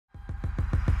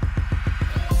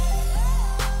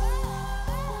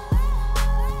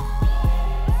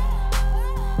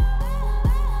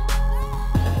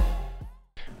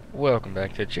Welcome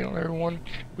back to the channel, everyone.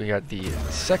 We got the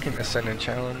second Ascendant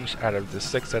challenge out of the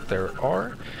 6 that there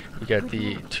are. We got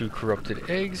the 2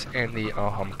 corrupted eggs and the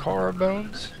Ahamkara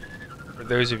bones. For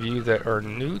those of you that are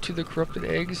new to the corrupted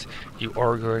eggs, you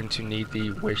are going to need the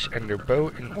Wish Ender bow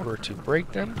in order to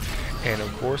break them. And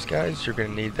of course, guys, you're going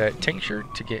to need that tincture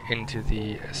to get into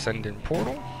the Ascendant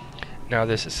portal. Now,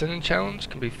 this Ascendant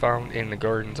challenge can be found in the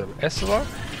Gardens of Escala.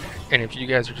 And if you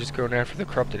guys are just going after the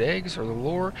corrupted eggs or the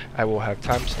lore, I will have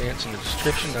timestamps in the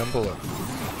description down below.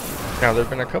 Now, there have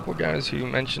been a couple guys who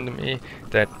mentioned to me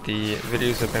that the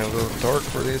videos have been a little dark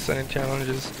for the Ascendant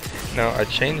challenges. Now, I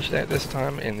changed that this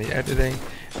time in the editing,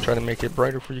 try to make it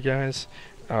brighter for you guys.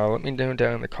 Let me know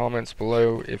down in the comments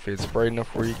below if it's bright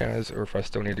enough for you guys or if I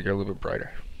still need to go a little bit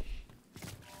brighter.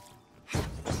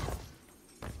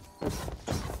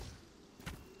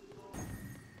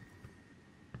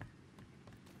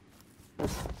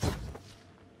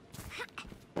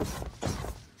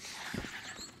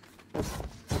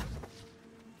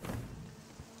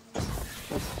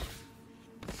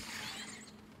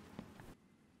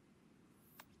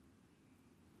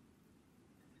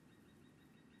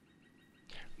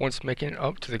 Once making it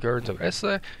up to the Gardens of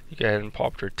Esla, you go ahead and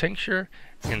pop your tincture,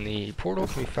 and the portal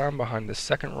can be found behind the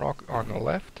second rock on the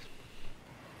left.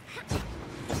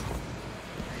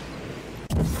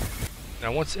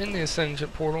 Now, once in the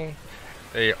Ascendant portal,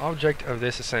 the object of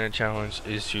this Ascendant challenge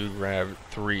is to grab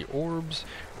 3 orbs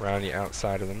around the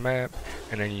outside of the map,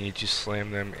 and then you need to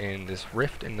slam them in this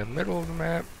rift in the middle of the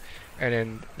map. And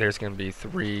then there's going to be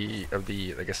 3 of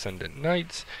the Ascendant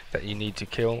Knights that you need to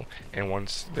kill, and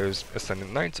once those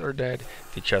Ascendant Knights are dead,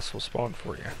 the chest will spawn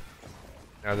for you.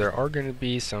 Now, there are going to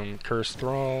be some Cursed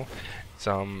Thrall,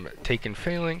 some Taken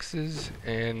Phalanxes,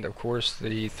 and of course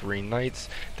the 3 Knights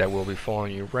that will be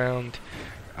following you around.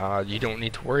 You don't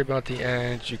need to worry about the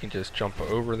edge, you can just jump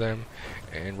over them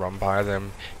and run by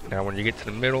them. Now, when you get to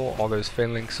the middle, all those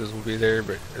Phalanxes will be there,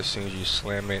 but as soon as you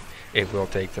slam it, it will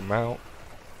take them out.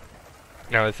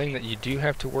 Now, the thing that you do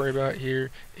have to worry about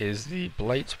here is the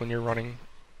blights when you're running.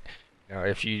 Now,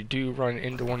 if you do run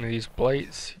into one of these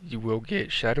blights, you will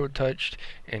get shadow touched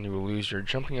and you will lose your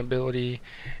jumping ability,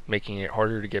 making it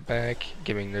harder to get back,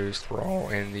 giving those thrall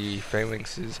and the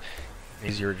phalanxes an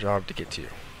easier job to get to.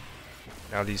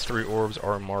 Now, these 3 orbs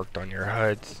are marked on your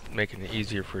HUD, making it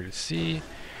easier for you to see.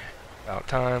 About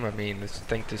time. I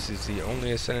think this is the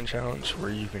only Ascendant challenge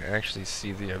where you can actually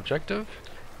see the objective,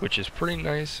 which is pretty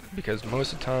nice because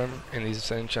most of the time in these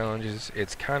Ascendant challenges,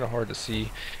 it's kind of hard to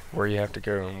see where you have to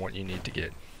go and what you need to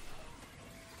get.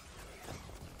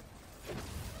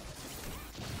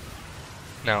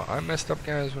 Now, I messed up,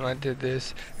 guys, when I did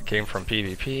this. I came from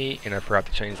PvP and I forgot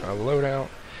to change my loadout.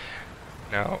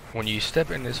 Now, when you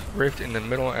step in this rift in the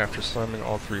middle after slamming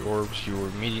all 3 orbs, you will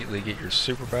immediately get your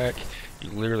super back. You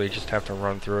literally just have to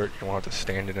run through it. You won't have to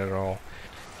stand in it at all.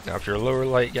 Now, if you're lower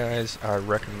light, guys, I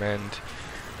recommend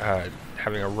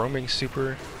having a roaming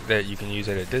super that you can use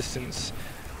at a distance.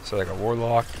 So like a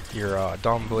warlock, your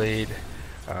dawn blade,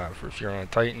 if you're on a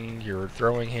titan, your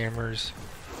throwing hammers,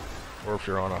 or if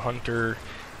you're on a hunter,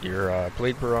 your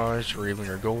blade barrage, or even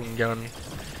your golden gun.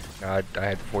 Now, I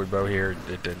had the void bow here.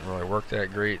 It didn't really work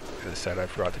that great. As I said, I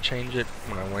forgot to change it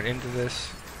when I went into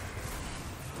this.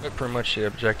 But pretty much the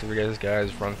objective of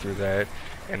guys, run through that,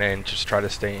 and then just try to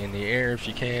stay in the air if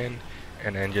you can.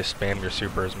 And then just spam your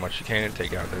super as much as you can and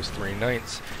take out those 3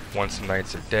 knights. Once the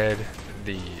knights are dead,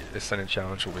 the Ascendant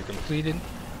challenge will be completed.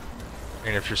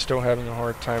 And if you're still having a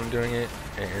hard time doing it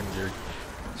and your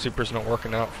super's not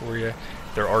working out for you,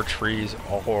 there are trees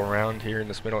all around here in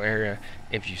this middle area.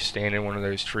 If you stand in one of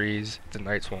those trees, the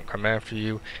knights won't come after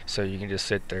you, so you can just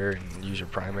sit there and use your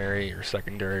primary or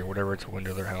secondary or whatever to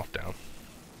window their health down.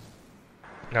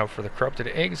 Now, for the corrupted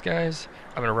eggs, guys,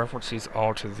 I'm going to reference these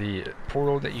all to the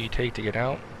portal that you take to get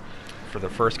out. For the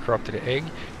first corrupted egg,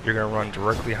 you're going to run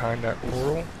directly behind that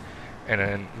portal and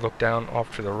then look down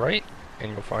off to the right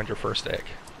and you'll find your first egg.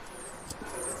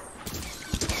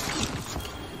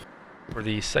 For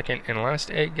the second and last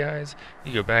egg, guys,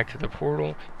 you go back to the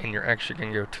portal and you're actually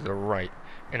going to go to the right.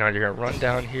 And now you're going to run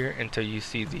down here until you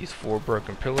see these 4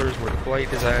 broken pillars where the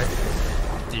blight is at.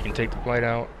 You can take the blight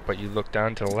out, but you look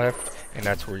down to the left, and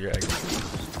that's where your egg is.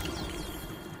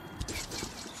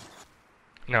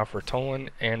 Now, for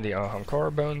tolland and the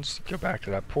Ahamkara bones, go back to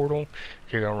that portal.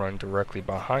 You're going to run directly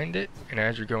behind it, and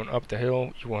as you're going up the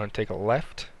hill, you want to take a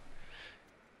left.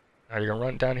 Now, you're going to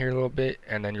run down here a little bit,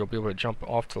 and then you'll be able to jump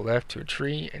off to the left to a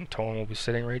tree, and tolland will be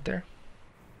sitting right there.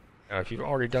 Now, if you've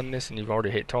already done this and you've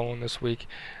already hit tolland this week,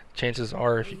 chances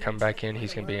are if you come back in,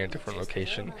 he's going to be in a different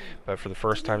location. But for the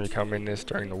first time you come in this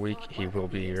during the week, he will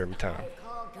be here every time.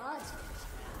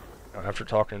 Now, after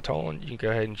talking to Tolland, you can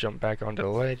go ahead and jump back onto the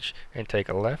ledge and take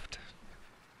a left.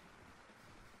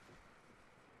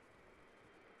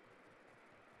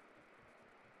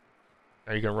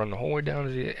 Now you're going to run the whole way down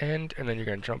to the end, and then you're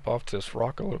going to jump off to this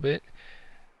rock a little bit.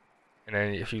 And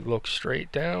then if you look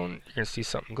straight down, you're going to see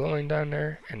something glowing down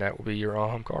there, and that will be your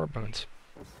Ahamkara bones.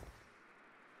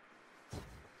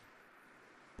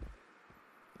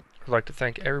 I'd like to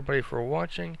thank everybody for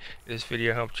watching. If this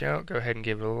video helped you out, go ahead and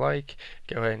give it a like.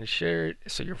 Go ahead and share it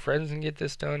so your friends can get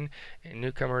this done. And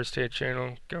newcomers to the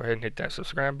channel, go ahead and hit that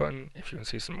subscribe button if you want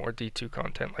to see some more D2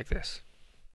 content like this.